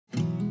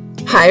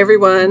Hi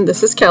everyone,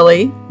 this is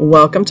Kelly.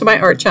 Welcome to my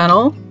art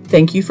channel.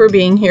 Thank you for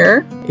being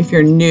here. If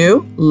you're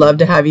new, love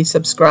to have you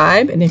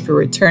subscribe. And if you're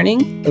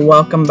returning,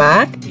 welcome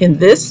back. In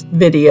this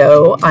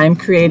video, I'm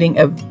creating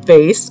a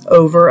vase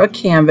over a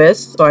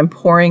canvas. So I'm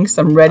pouring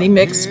some ready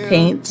mix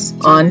paints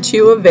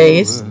onto a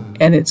vase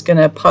and it's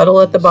gonna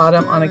puddle at the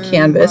bottom on a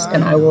canvas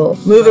and I will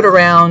move it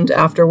around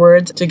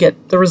afterwards to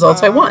get the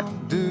results I want.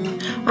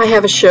 I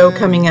have a show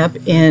coming up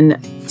in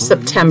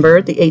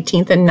September the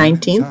 18th and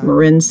 19th,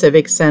 Marin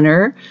Civic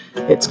Center.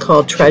 It's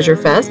called Treasure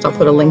Fest. I'll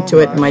put a link to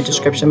it in my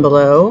description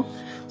below.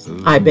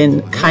 I've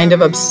been kind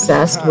of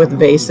obsessed with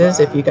vases,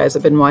 if you guys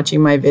have been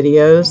watching my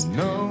videos.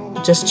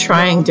 Just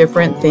trying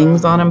different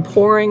things on them,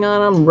 pouring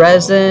on them,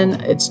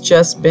 resin. It's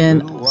just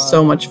been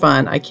so much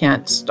fun. I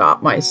can't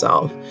stop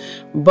myself.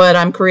 But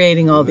I'm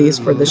creating all these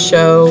for the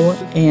show,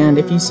 and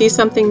if you see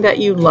something that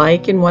you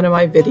like in one of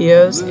my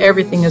videos,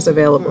 everything is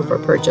available for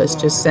purchase.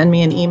 Just send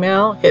me an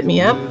email, hit me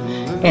up,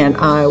 and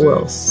I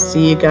will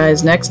see you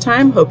guys next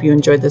time. Hope you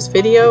enjoyed this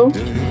video.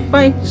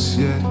 Bye.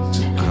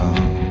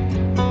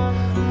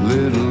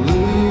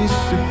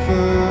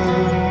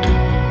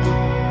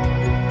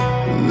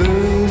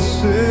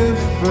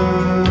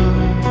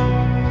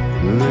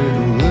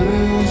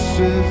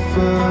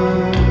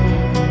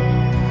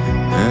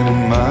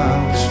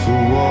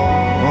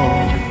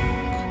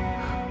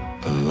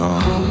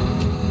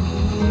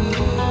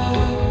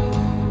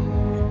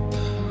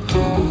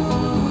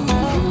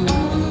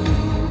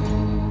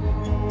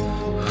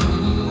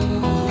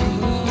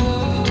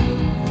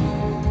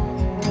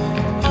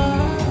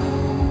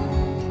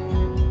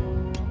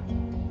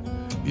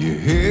 You're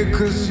here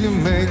 'cause you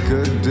make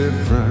a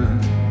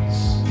difference,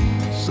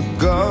 so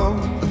go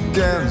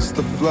against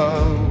the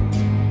flow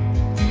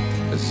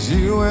as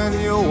you and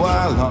your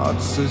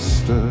wild-heart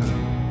sister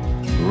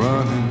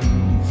running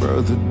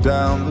further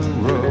down the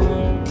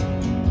road.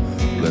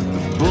 Let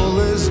the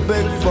bullies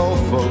beg for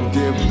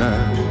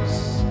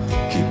forgiveness,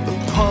 keep the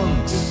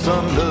punks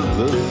under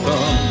the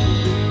thumb.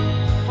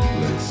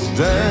 Let's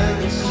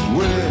dance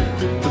with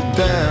the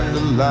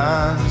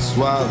dandelions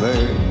while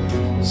they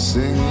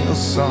sing your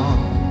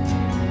song.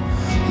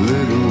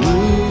 Little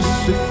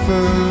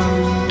Lucifer,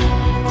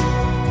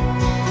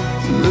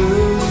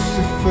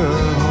 Lucifer,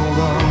 hold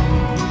on.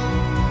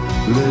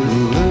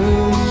 Little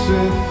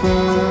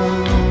Lucifer,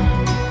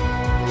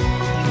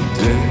 the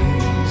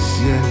days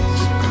yet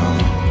to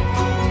come.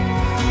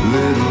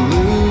 Little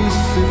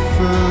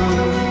Lucifer,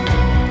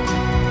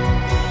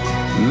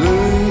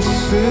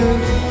 Lucifer,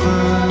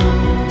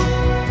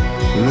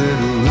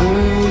 little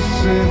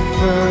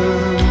Lucifer,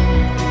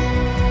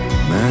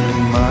 many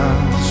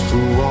miles to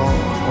walk.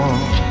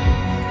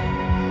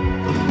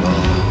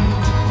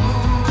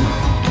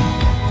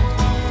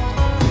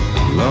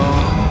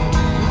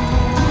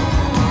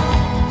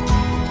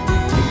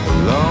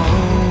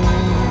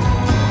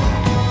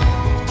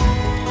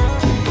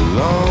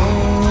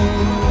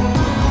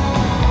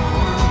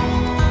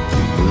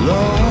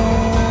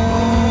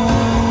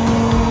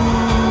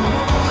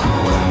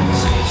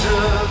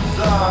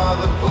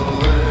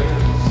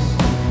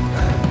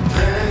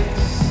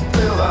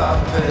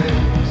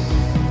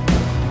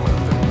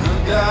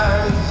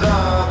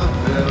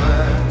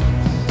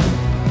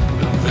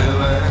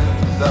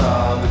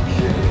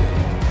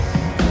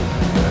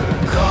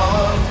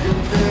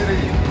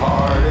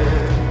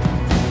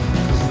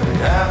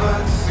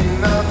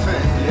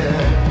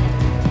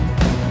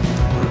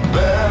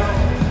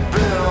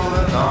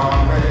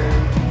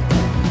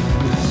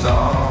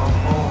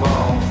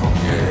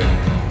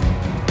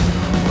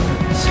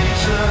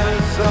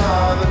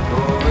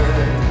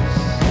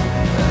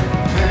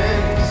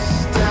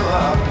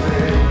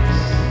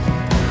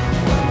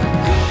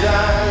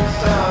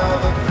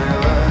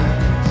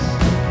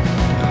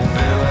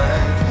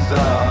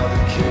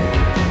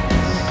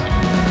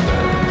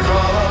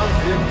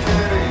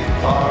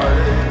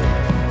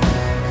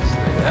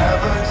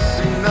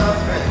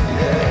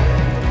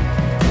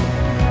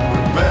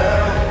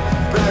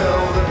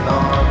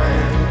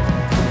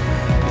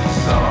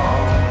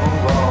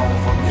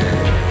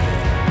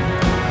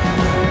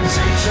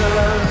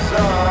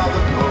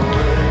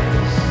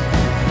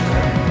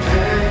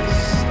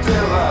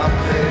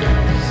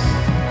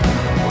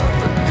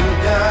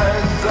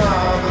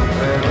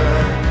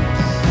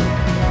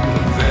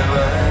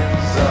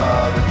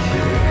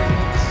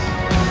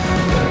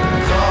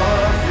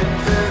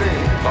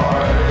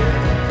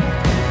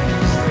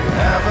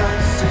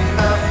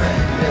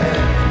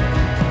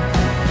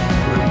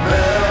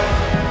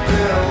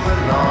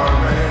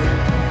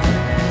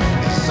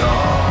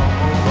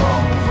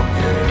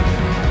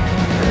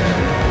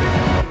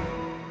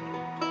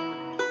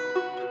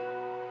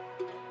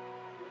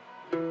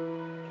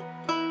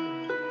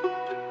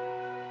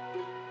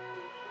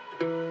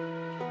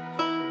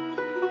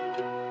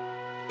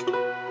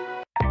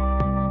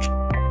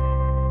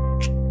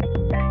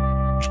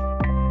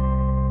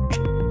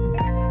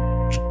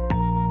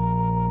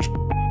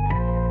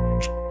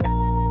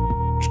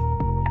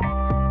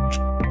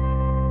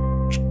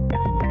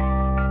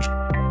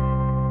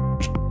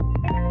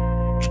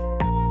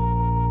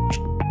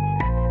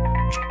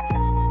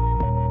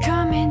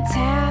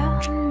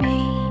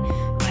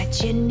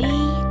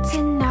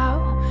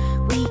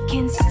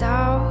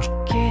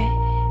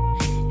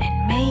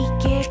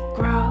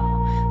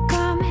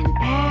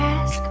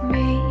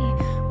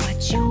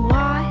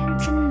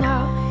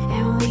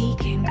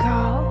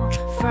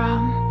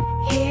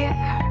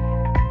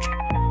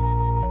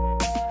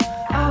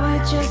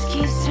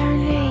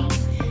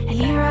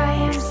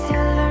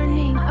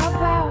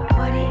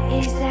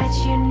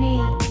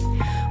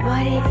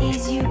 it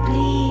is you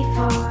bleed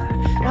for,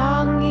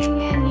 longing